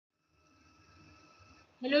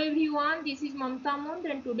Hello everyone, this is Mamta Mund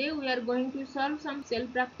and today we are going to solve some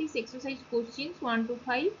self-practice exercise questions 1 to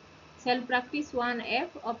 5. Self-practice 1F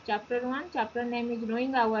of chapter 1. Chapter name is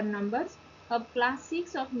Knowing Our Numbers of class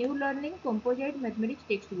 6 of New Learning Composite Mathematics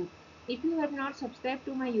textbook. If you have not subscribed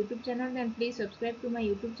to my YouTube channel, then please subscribe to my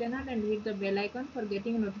YouTube channel and hit the bell icon for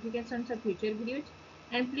getting notifications of future videos.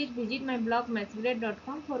 And please visit my blog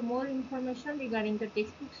MathsGrade.com for more information regarding the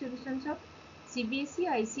textbook solutions of CBSE,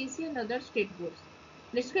 ICSE and other state boards.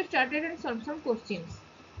 Let's get started and solve some questions.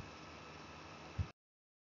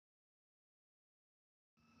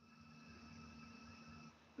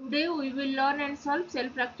 Today we will learn and solve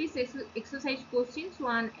self-practice exercise questions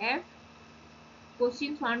 1F,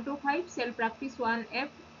 questions 1 to 5, self-practice 1F,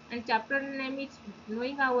 and chapter name is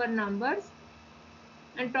Knowing Our Numbers.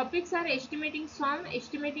 And topics are estimating sum,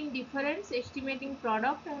 estimating difference, estimating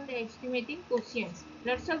product, and estimating quotients.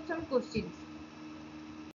 Let's solve some questions.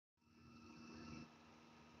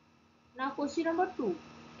 Now question number 2.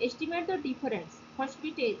 Estimate the difference. First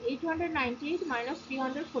bit is 898 minus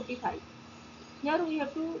 345. Here we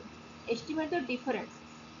have to estimate the difference.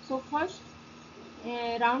 So first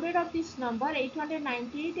rounded up this number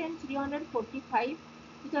 898 and 345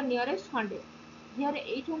 to the nearest 100. Here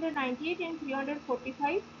 898 and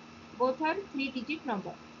 345 both are 3-digit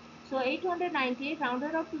number. So 898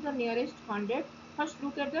 rounded up to the nearest 100. First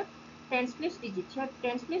look at the tens place digit. Here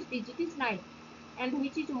tens place digit is 9 and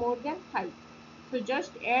which is more than 5. So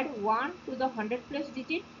just add 1 to the 100 place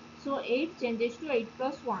digit. So 8 changes to 8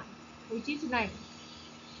 plus 1 which is 9.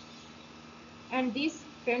 And this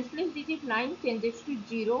tens place digit 9 changes to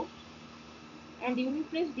 0 and unit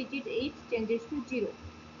place digit 8 changes to 0.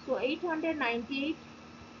 So 898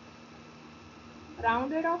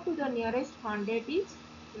 rounded off to the nearest 100 is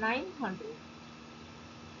 900.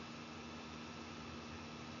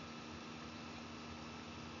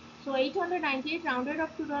 So 898 rounded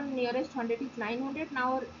up to the nearest 100 is 900.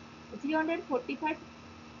 Now 345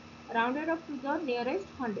 rounded up to the nearest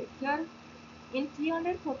 100. Here in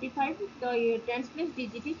 345 the tens place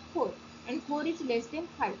digit is 4 and 4 is less than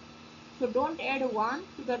 5. So don't add 1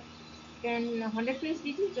 to the 100 place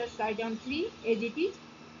digit, just write down 3 as it is,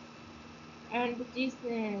 and this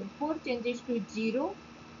 4 changes to 0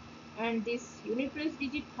 and this unit place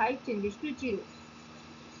digit 5 changes to 0.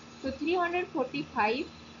 So 345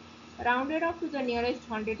 rounded off to the nearest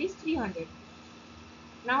 100 is 300.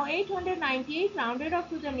 Now 898 rounded off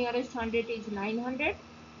to the nearest 100 is 900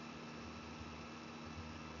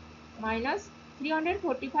 minus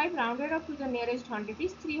 345 rounded off to the nearest 100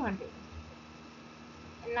 is 300.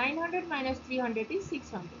 And 900 minus 300 is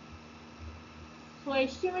 600. So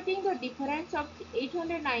estimating the difference of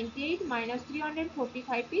 898 minus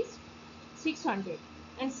 345 is 600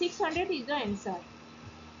 and 600 is the answer.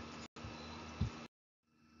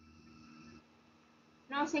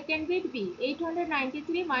 Now second bit B,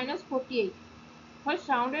 893 minus 48. First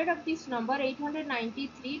rounded up this number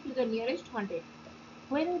 893 to the nearest 100.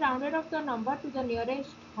 When we rounded up the number to the nearest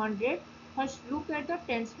 100, first look at the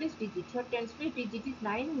tens place digit. Your tens place digit is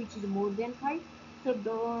 9 which is more than 5. So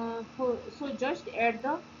just add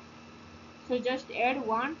 1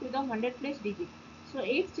 to the 100 place digit. So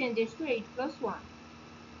 8 changes to 8 plus 1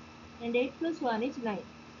 and 8 plus 1 is 9.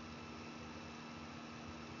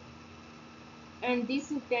 And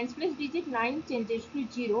this tens place digit 9 changes to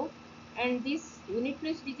 0 and this unit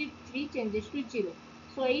place digit 3 changes to 0.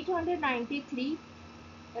 So 893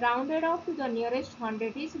 rounded off to the nearest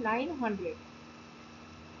 100 is 900.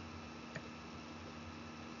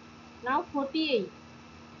 Now 48.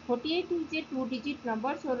 48 is a 2-digit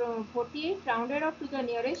number, so 48 rounded off to the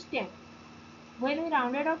nearest 10. When we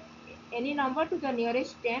rounded off any number to the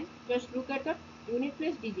nearest 10, just look at the unit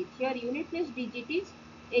place digit. Here unit place digit is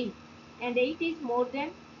 8 and 8 is more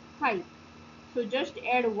than 5. So just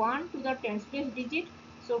add 1 to the tens place digit.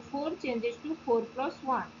 So 4 changes to 4 plus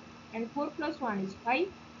 1 and 4 plus 1 is 5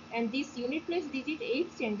 and this unit place digit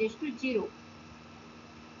 8 changes to 0.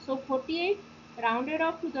 So 48 rounded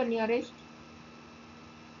off to the nearest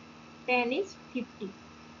 10 is 50.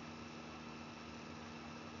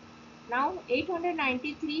 Now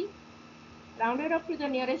 893 rounded up to the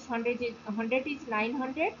nearest 100 is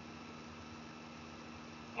 900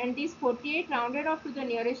 and this 48 rounded off to the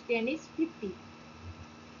nearest 10 is 50.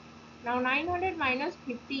 Now 900 minus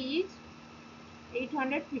 50 is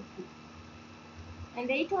 850 and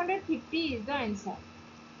 850 is the answer.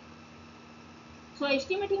 So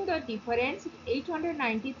estimating the difference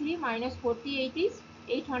 893 minus 48 is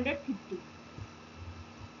 850.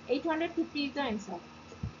 850 is the answer.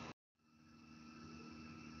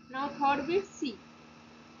 Now third bit C,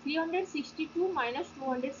 362 minus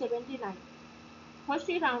 279. first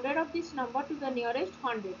we rounded up this number to the nearest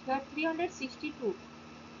 100. Here 362.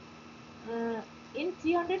 In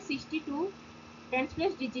 362, tens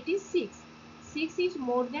place digit is 6. 6 is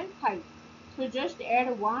more than 5. So just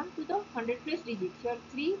add 1 to the 100 place digit. Here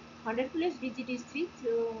 3, 100 place digit is 3.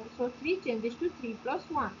 So 3 changes to 3 plus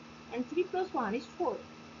 1. And 3 plus 1 is 4.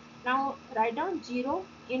 Now write down 0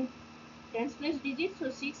 in tens place digit. So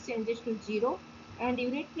 6 changes to 0. And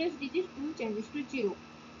unit place digit 2 changes to 0.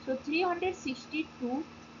 So 362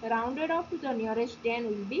 rounded off to the nearest 10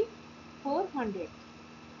 will be 400.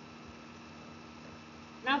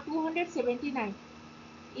 Now 279.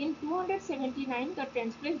 In 279, the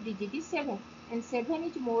tens place digit is 7 and 7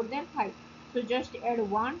 is more than 5. So just add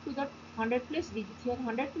 1 to the 100 place digit. Here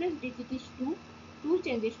 100 place digit is 2. 2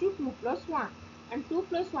 changes to 2 plus 1 and 2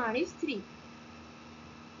 plus 1 is 3.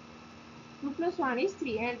 2 plus 1 is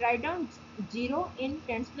 3 and write down 0 in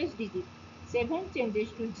tens place digit. 7 changes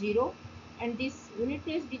to 0 and this unit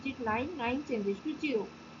place digit 9. 9 changes to 0.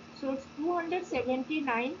 So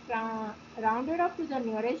 279 rounded up to the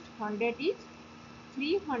nearest 100 is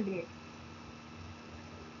 300.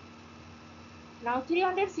 Now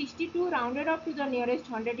 362 rounded up to the nearest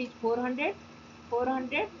 100 is 400.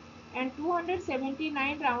 400 and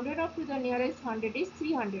 279 rounded up to the nearest 100 is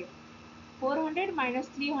 300. 400 minus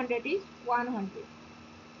 300 is 100.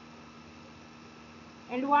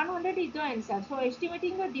 And 100 is the answer. So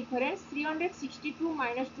estimating the difference, 362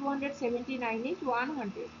 minus 279 is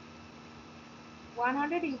 100.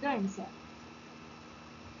 100 is the answer.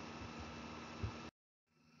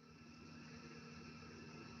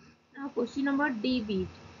 Now question number D beat.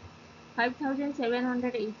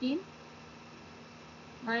 5718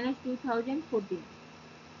 minus 2014.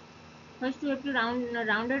 First we have to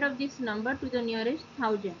rounded up this number to the nearest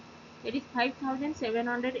 1000. That is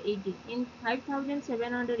 5718. In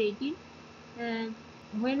 5718,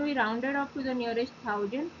 when we rounded up to the nearest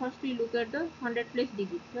 1000, first we look at the 100 place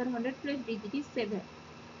digit. Here 100 place digit is 7.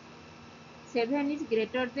 7 is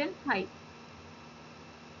greater than 5.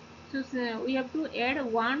 So we have to add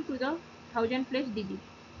 1 to the 1000 place digit.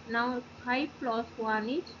 Now 5 plus 1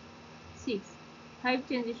 is 6. 5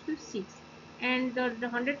 changes to 6. And the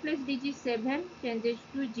 100 place digit 7 changes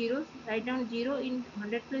to 0. Write down 0 in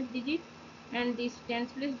 100 place digit. And this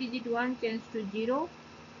tens place digit 1 changes to 0.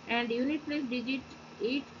 And unit place digit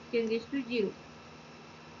 8 changes to 0.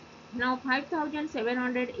 Now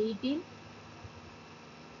 5718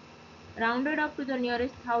 rounded up to the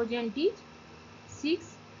nearest 1000 is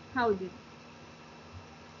 6000.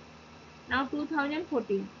 Now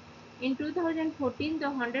 2014. In 2014, the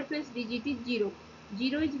 100 place digit is 0.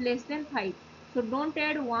 0 is less than 5. So don't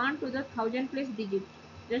add 1 to the 1000 place digit.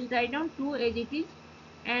 Just write down 2 as it is.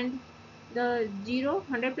 And the 0,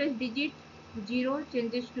 100 place digit 0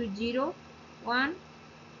 changes to 0. 1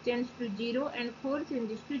 changes to 0 and 4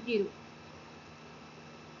 changes to 0.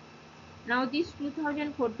 Now this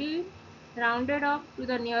 2014 rounded off to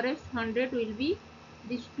the nearest 100 will be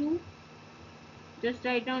this 2. Just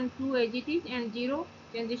write down 2 as it is and 0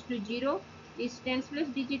 changes to 0. This tens place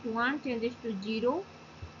digit 1 changes to 0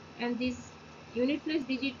 and this unit place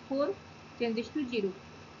digit 4 changes to 0.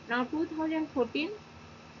 Now 2014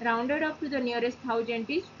 rounded up to the nearest 1000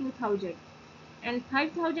 is 2000 and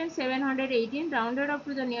 5718 rounded up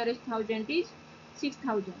to the nearest 1000 is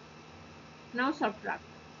 6000. Now subtract.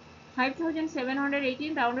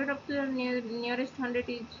 5718 rounded up to the nearest 100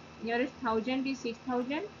 is nearest 1000 is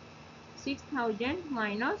 6000. 6000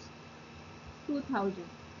 minus 2000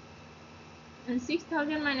 and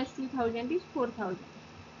 6000 minus 2000 is 4000.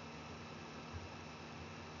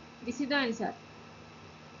 This is the answer.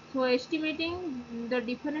 So estimating the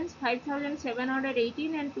difference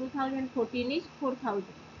 5718 and 2014 is 4000.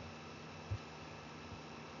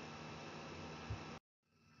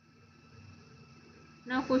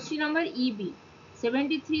 Now question number EB.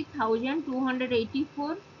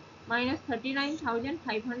 73,284 minus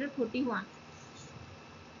 39,541.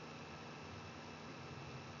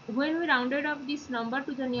 When we rounded up this number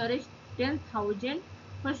to the nearest 10,000,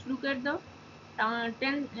 first look at the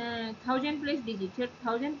 10,000 place digit. Here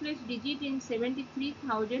 1000 place digit in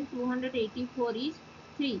 73,284 is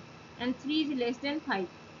 3 and 3 is less than 5.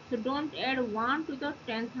 So don't add 1 to the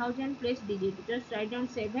 10,000 place digit. Just write down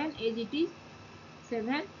 7 as it is.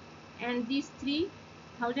 7 and this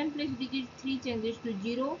 3,000 place digit 3 changes to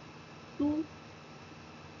 0. 2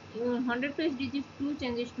 100 place digit 2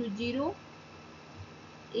 changes to 0.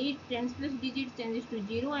 8 tens place digit changes to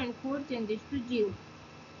 0 and 4 changes to 0.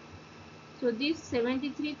 So this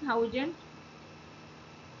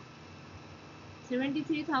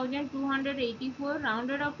 73,284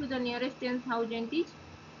 rounded up to the nearest 10,000 is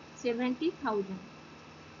 70,000.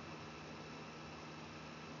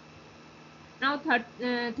 Now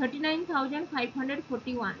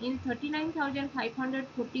 39,541. In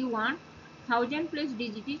 39,541, 1000 plus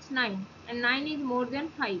digit is 9, and 9 is more than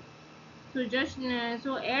 5. So just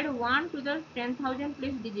so add 1 to the 10,000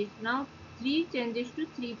 plus digits. Now 3 changes to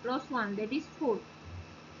 3 plus 1, that is 4.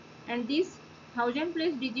 And this 1000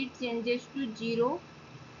 plus digit changes to 0.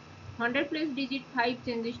 100 plus digit 5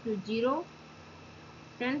 changes to 0.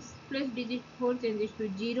 10 plus digit 4 changes to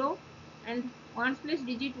 0. And 1 plus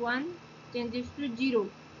digit 1 changes to 0.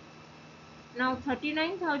 Now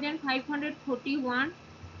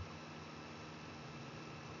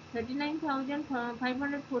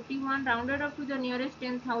 39,541 rounded up to the nearest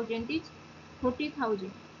 10,000 is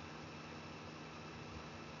 40,000.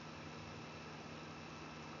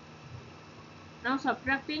 Now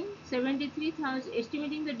subtracting 73,000,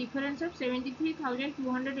 estimating the difference of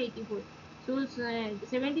 73,284. So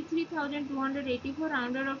 73,284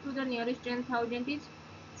 rounded up to the nearest 10,000 is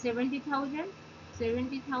 70,000.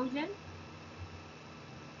 70,000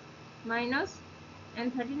 minus,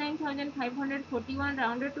 and 39,541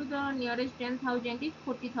 rounded to the nearest 10,000 is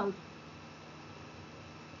 40,000.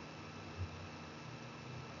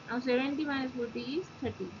 Now 70 minus 40 is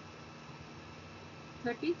 30.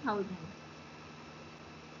 30,000.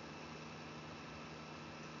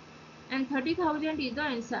 And 30,000 is the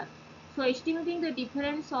answer. So estimating the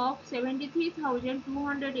difference of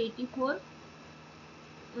 73,284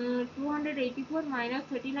 284 minus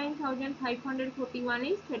 39,541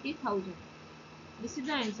 is 30,000. This is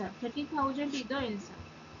the answer. 30,000 is the answer.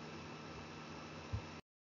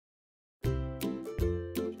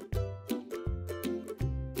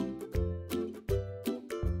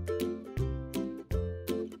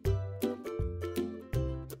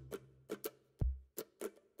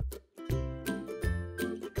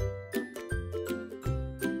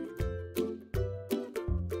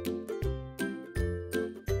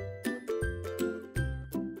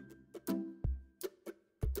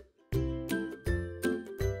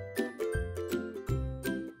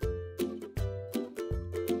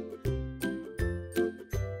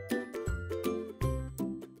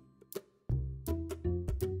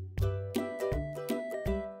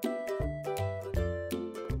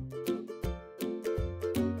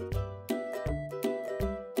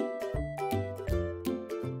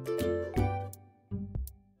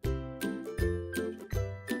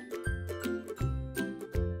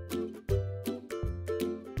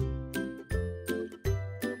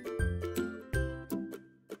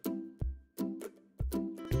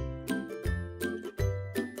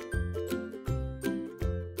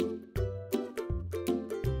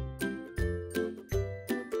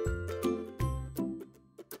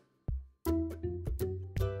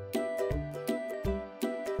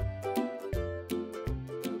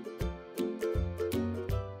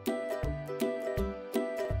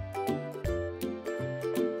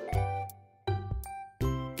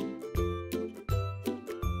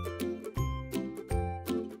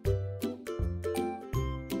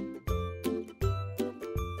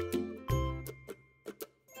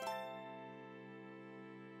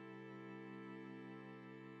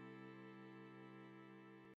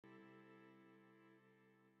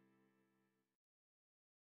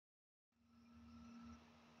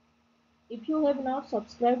 If you have not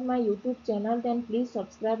subscribed my YouTube channel, then please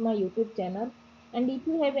subscribe my YouTube channel. And if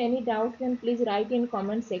you have any doubts, then please write in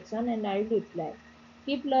comment section and I will reply.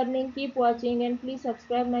 Keep learning, keep watching, and please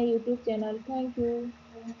subscribe my YouTube channel. Thank you.